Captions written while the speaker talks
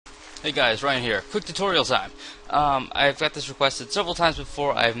Hey guys, Ryan here. Quick tutorial time. I've got this requested several times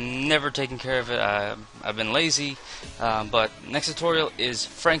before. I've never taken care of it. I've been lazy. But next tutorial is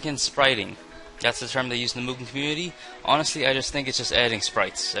Franken Spriting. That's the term they use in the Mugen community. Honestly, I just think it's just adding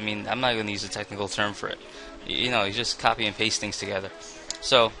sprites. I mean, I'm not going to use a technical term for it. You know, you just copy and paste things together.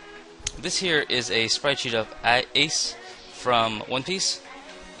 So, this here is a sprite sheet of Ace from One Piece.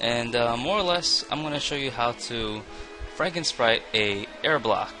 And more or less, I'm going to show you how to Franken Sprite a air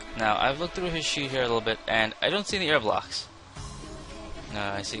block. Now, I've looked through his sheet here a little bit, and I don't see any air blocks.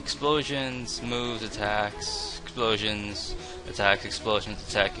 I see explosions, moves, attacks, explosions, attack, explosions,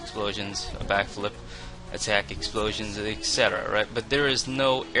 attack, explosions, a backflip, attack, explosions, etc. Right? But there is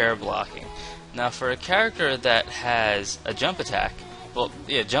no air blocking. Now, for a character that has a jump attack, well,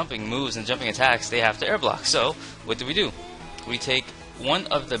 yeah, jumping moves and jumping attacks, they have to air block. So, what do? We take one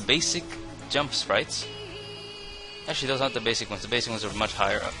of the basic jump sprites. Actually, those aren't the basic ones. The basic ones are much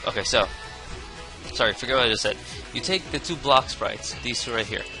higher up. Okay, so, sorry, forget what I just said. You take the two block sprites, these two right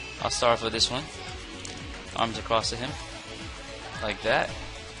here. I'll start off with this one. Arms across to him, like that.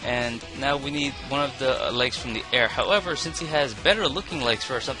 And now we need one of the legs from the air. However, since he has better looking legs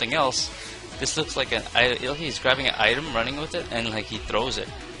for something else, this looks like he's grabbing an item, running with it, and like he throws it.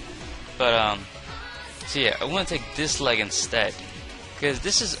 But, so yeah, I want to take this leg instead. Because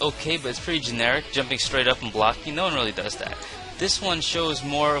this is okay, but it's pretty generic, jumping straight up and blocking. No one really does that. This one shows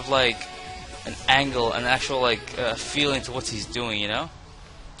more of like an angle, an actual like feeling to what he's doing, you know?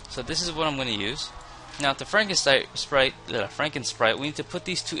 So this is what I'm going to use. Now, to Franken Sprite, we need to put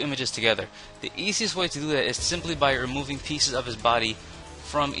these two images together. The easiest way to do that is simply by removing pieces of his body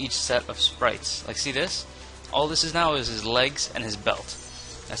from each set of sprites. Like, see this? All this is now is his legs and his belt.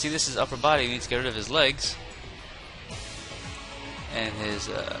 Now, see, this is upper body. We need to get rid of his legs. And his,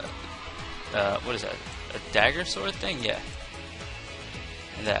 what is that? A dagger sword thing? Yeah.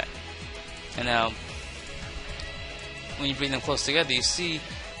 And that. And now, when you bring them close together, you see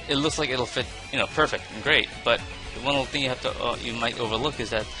it looks like it'll fit, you know, perfect and great. But the one little thing you have to, you might overlook is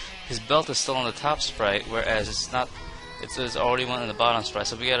that his belt is still on the top sprite, whereas it's not. There's already one on the bottom sprite.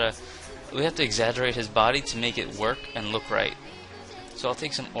 So we have to exaggerate his body to make it work and look right. So I'll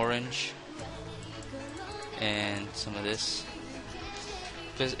take some orange and some of this.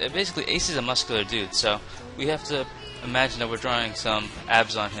 Because basically Ace is a muscular dude, so we have to imagine that we're drawing some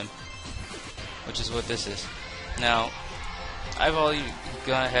abs on him, which is what this is. Now, I've already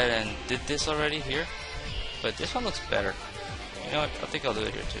gone ahead and did this already here, but this one looks better. You know what? I think I'll do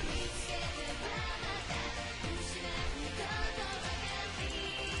it here too.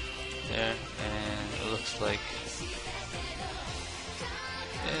 There, and it looks like,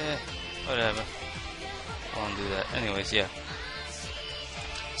 whatever. I won't do that. Anyways, yeah.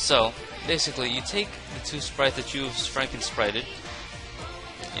 So, basically, you take the two sprites that you've Franken Sprited,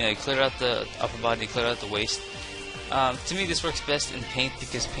 you know, you clear out the upper body, clear out the waist. To me, this works best in Paint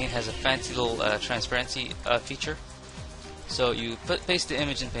because Paint has a fancy little transparency feature. So you paste the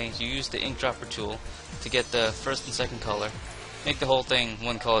image in Paint, you use the ink dropper tool to get the first and second color, make the whole thing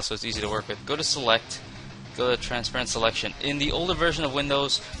one color so it's easy to work with. Go to Select, go to Transparent Selection. In the older version of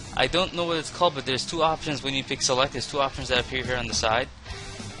Windows, I don't know what it's called, but there's two options when you pick Select. There's two options that appear here on the side.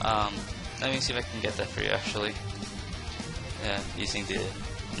 Let me see if I can get that for you, actually. Yeah, using the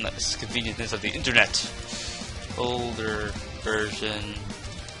convenience of the internet. Older version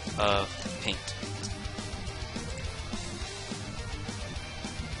of Paint.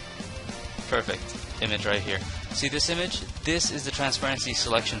 Perfect image right here. See this image? This is the transparency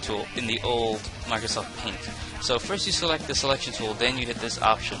selection tool in the old Microsoft Paint. So first you select the selection tool, then you hit this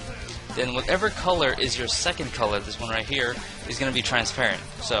option. Then whatever color is your second color, this one right here, is going to be transparent.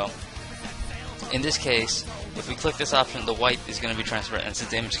 So, in this case, if we click this option, the white is going to be transparent, and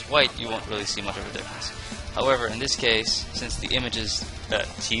since the image is white, you won't really see much of a difference. However, in this case, since the image is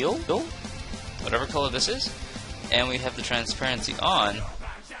teal, whatever color this is, and we have the transparency on,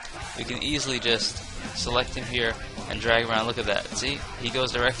 we can easily just select him here and drag around. Look at that. See? He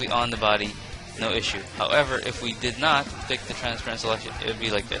goes directly on the body, no issue. However, if we did not pick the transparent selection, it would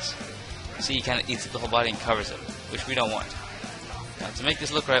be like this. See, he kind of eats up the whole body and covers it, which we don't want. Now, to make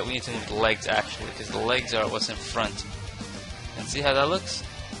this look right, we need to move the legs, actually, because the legs are what's in front. And see how that looks?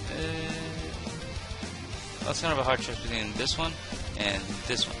 That's kind of a hard choice between this one and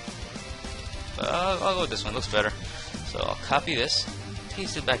this one. But I'll go with this one, looks better. So I'll copy this,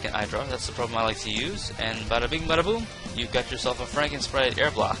 paste it back in iDraw. That's the program I like to use, and bada bing bada boom, you've got yourself a Franken Spriting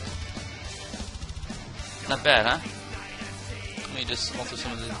air block. Not bad, huh? Let me just alter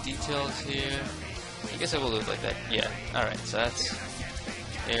some of the details here. I guess I will do it like that. Yeah. Alright, so that's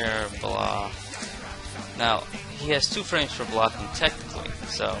air block. Now, he has 2 frames for blocking technically,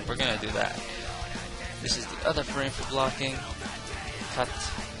 so we're gonna do that. This is the other frame for blocking. Cut.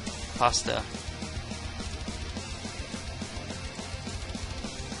 Pasta.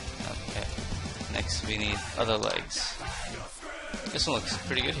 Okay. Next we need other legs. This one looks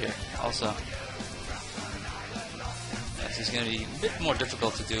pretty good here, also. This is going to be a bit more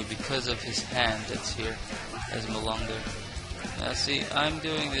difficult to do because of his hand that's here, as belong there. Now see, I'm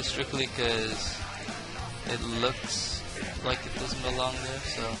doing this strictly because it looks like it doesn't belong there,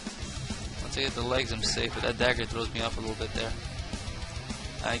 so once I get the legs I'm safe, but that dagger throws me off a little bit there.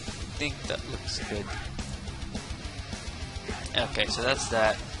 I think that looks good. Okay, so that's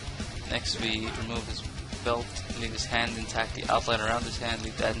that. Next we remove his belt, leave his hand intact, the outline around his hand,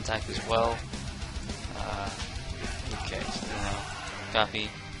 leave that intact as well. Okay, so now copy,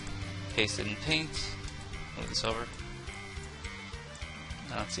 paste it in paint, move this over.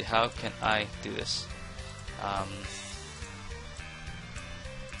 Now let's see, how can I do this?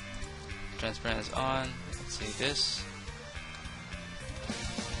 Transparent is on, let's see this.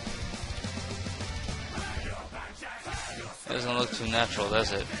 It doesn't look too natural,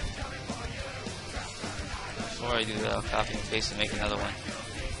 does it? Before I do that, I'll copy and paste and make another one.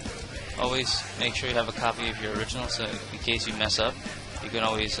 Always make sure you have a copy of your original, so in case you mess up, you can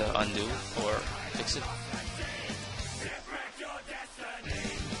always undo or fix it.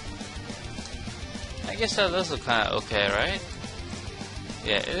 I guess that does look kind of okay, right?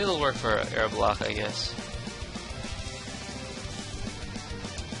 Yeah, it'll work for air block, I guess.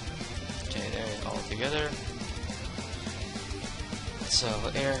 Okay, there, all together. So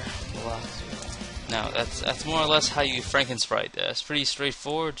air block. Now that's more or less how you Franken Sprite. It's pretty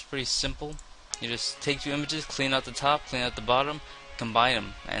straightforward. It's pretty simple. You just take 2 images, clean out the top, clean out the bottom, combine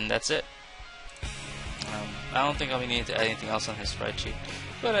them, and that's it. I don't think I'll be needing to add anything else on his sprite sheet.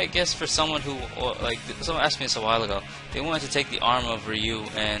 But I guess for someone who, like, someone asked me this a while ago, they wanted to take the arm of Ryu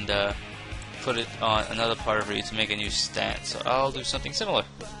and put it on another part of Ryu to make a new stance. So I'll do something similar.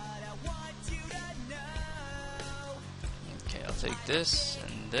 Okay, I'll take this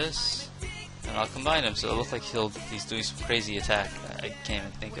and this, and I'll combine them so it'll look like he's doing some crazy attack I can't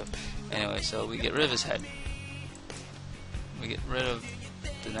even think of. Anyway, so we get rid of his head. We get rid of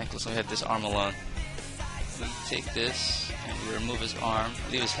the necklace, we have this arm alone. We take this and we remove his arm,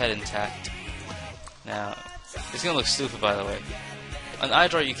 leave his head intact. Now, it's gonna look stupid, by the way. On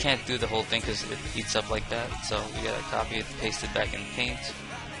iDraw you can't do the whole thing because it eats up like that, so we gotta copy it, paste it back in paint.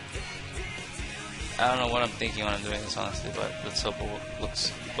 I don't know what I'm thinking when I'm doing this, honestly, but let's hope it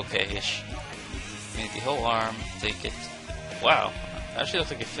looks okay-ish. We need the whole arm, take it. Wow, actually looks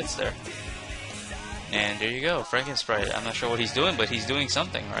like it fits there. And there you go, Frankenspriting. I'm not sure what he's doing, but he's doing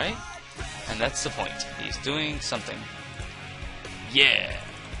something, right? And that's the point. He's doing something. Yeah!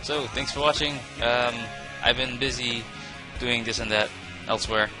 So, thanks for watching. I've been busy doing this and that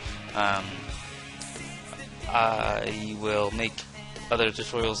elsewhere. I will make other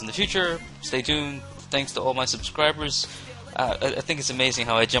tutorials in the future. Stay tuned. Thanks to all my subscribers. I think it's amazing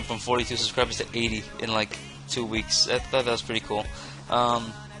how I jumped from 42 subscribers to 80 in like 2 weeks. I thought that was pretty cool.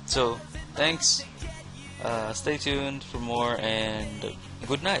 So, thanks. Stay tuned for more, and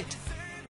good night.